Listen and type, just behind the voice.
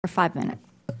for 5 minutes.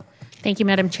 Thank you,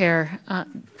 Madam Chair.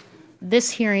 This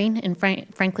hearing, and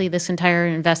frankly, this entire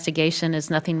investigation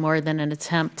is nothing more than an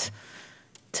attempt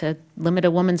to limit a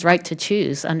woman's right to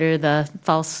choose under the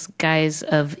false guise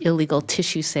of illegal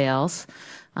tissue sales.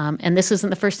 And this isn't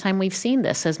the first time we've seen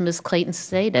this. As Ms. Clayton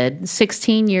stated,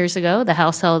 16 years ago, the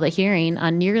House held a hearing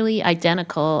on nearly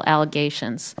identical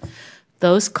allegations.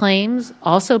 Those claims,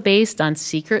 also based on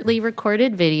secretly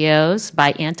recorded videos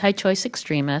by anti-choice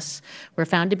extremists, were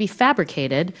found to be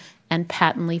fabricated and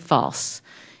patently false.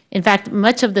 In fact,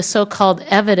 much of the so-called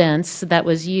evidence that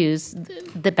was used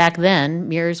back then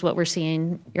mirrors what we're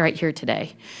seeing right here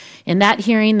today. In that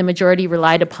hearing, the majority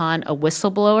relied upon a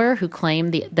whistleblower who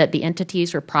claimed that the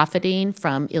entities were profiting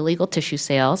from illegal tissue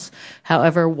sales.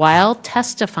 However, while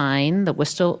testifying, the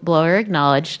whistleblower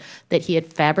acknowledged that he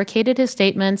had fabricated his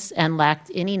statements and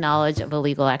lacked any knowledge of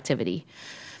illegal activity.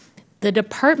 The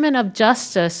Department of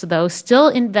Justice, though, still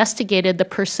investigated the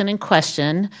person in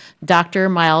question, Dr.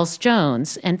 Miles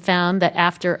Jones, and found that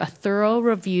after a thorough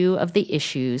review of the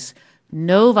issues,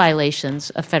 no violations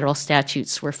of federal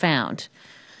statutes were found.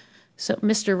 So,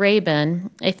 Mr. Rabin,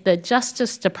 if the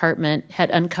Justice Department had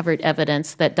uncovered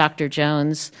evidence that Dr.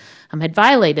 Jones had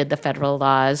violated the federal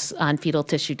laws on fetal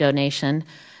tissue donation,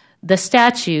 the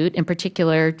statute, in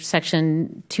particular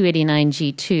Section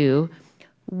 289G2,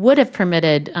 would have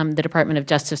permitted the Department of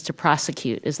Justice to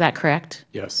prosecute. Is that correct?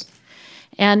 Yes.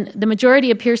 And the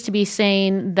majority appears to be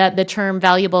saying that the term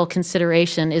valuable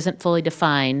consideration isn't fully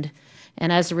defined,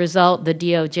 and as a result, the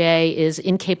DOJ is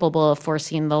incapable of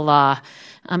enforcing the law.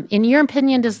 In your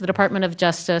opinion, does the Department of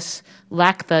Justice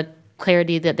lack the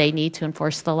clarity that they need to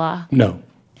enforce the law? No.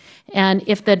 And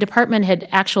if the department had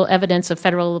actual evidence of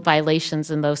federal violations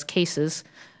in those cases,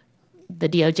 the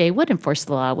DOJ would enforce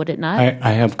the law, would it not?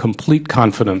 I have complete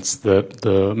confidence that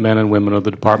the men and women of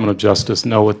the Department of Justice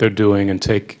know what they're doing and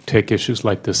take issues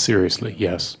like this seriously,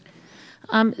 yes.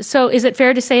 So is it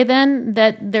fair to say then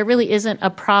that there really isn't a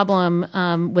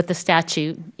problem with the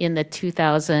statute in the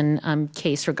 2000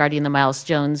 case regarding the Miles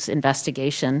Jones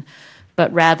investigation,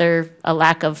 but rather a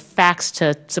lack of facts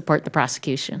to support the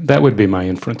prosecution? That would be my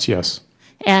inference, yes.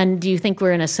 And do you think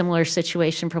we're in a similar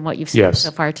situation from what you've seen so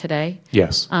far today?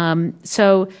 Yes.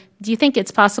 So do you think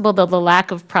it's possible that the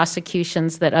lack of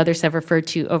prosecutions that others have referred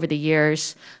to over the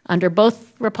years under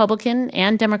both Republican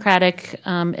and Democratic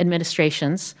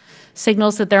administrations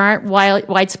signals that there aren't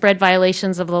widespread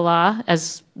violations of the law,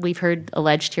 as we've heard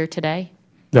alleged here today?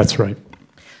 That's right.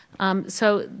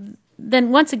 So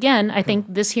then once again, I think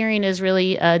this hearing is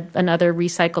really another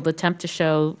recycled attempt to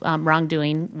show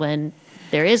wrongdoing when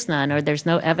there is none or there's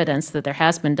no evidence that there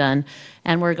has been done.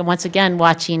 And we're once again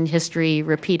watching history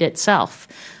repeat itself.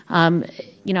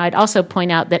 I'd also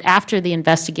point out that after the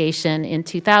investigation in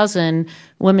 2000,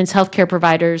 women's health care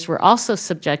providers were also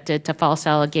subjected to false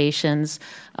allegations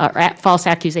false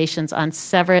accusations on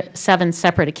seven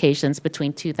separate occasions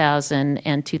between 2000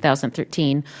 and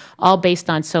 2013, all based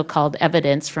on so-called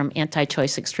evidence from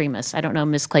anti-choice extremists. I don't know,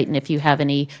 Ms. Clayton, if you have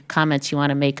any comments you want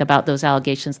to make about those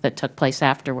allegations that took place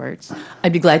afterwards.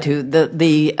 I'd be glad to.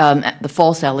 The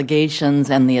false allegations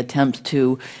and the attempts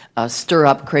to stir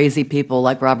up crazy people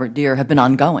like Robert Deere have been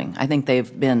ongoing. I think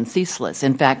they've been ceaseless.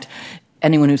 In fact,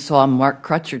 anyone who saw Mark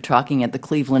Crutcher talking at the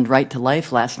Cleveland Right to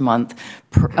Life last month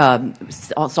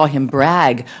saw him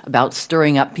brag about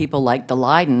stirring up people like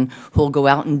DelBene who will go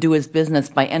out and do his business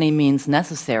by any means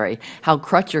necessary. How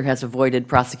Crutcher has avoided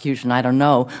prosecution, I don't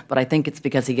know, but I think it's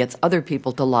because he gets other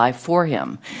people to lie for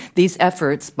him. These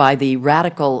efforts by the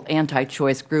radical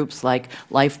anti-choice groups like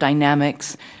Life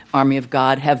Dynamics, Army of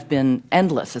God have been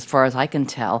endless as far as I can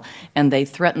tell, and they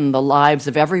threaten the lives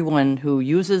of everyone who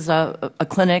uses a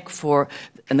clinic for,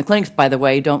 and the clinics, by the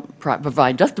way, don't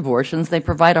provide just abortions, they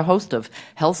provide a host of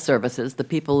health services. The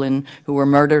people who were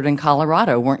murdered in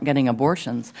Colorado weren't getting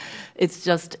abortions. It's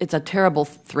a terrible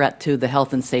threat to the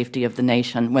health and safety of the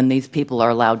nation when these people are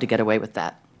allowed to get away with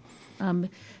that.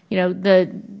 The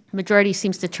majority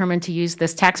seems determined to use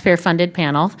this taxpayer-funded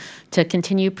panel to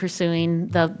continue pursuing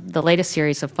the latest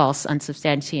series of false,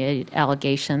 unsubstantiated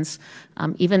allegations,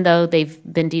 even though they've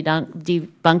been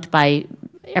debunked by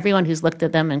everyone who's looked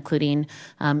at them, including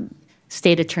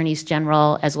state attorneys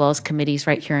general as well as committees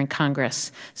right here in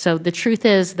Congress. So the truth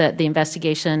is that the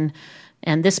investigation,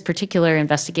 and this particular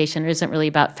investigation, isn't really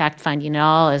about fact-finding at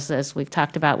all. As we've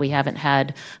talked about, we haven't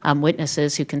had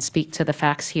witnesses who can speak to the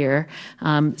facts here.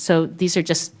 So these are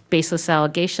just baseless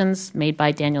allegations made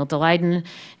by Daniel DelBene,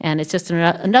 and it's just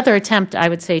another attempt, I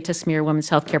would say, to smear women's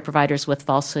health care providers with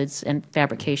falsehoods and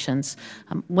fabrications.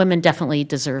 Women definitely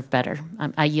deserve better.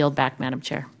 I yield back, Madam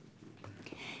Chair.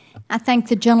 I thank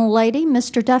the gentlelady.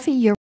 Mr. Duffy, you're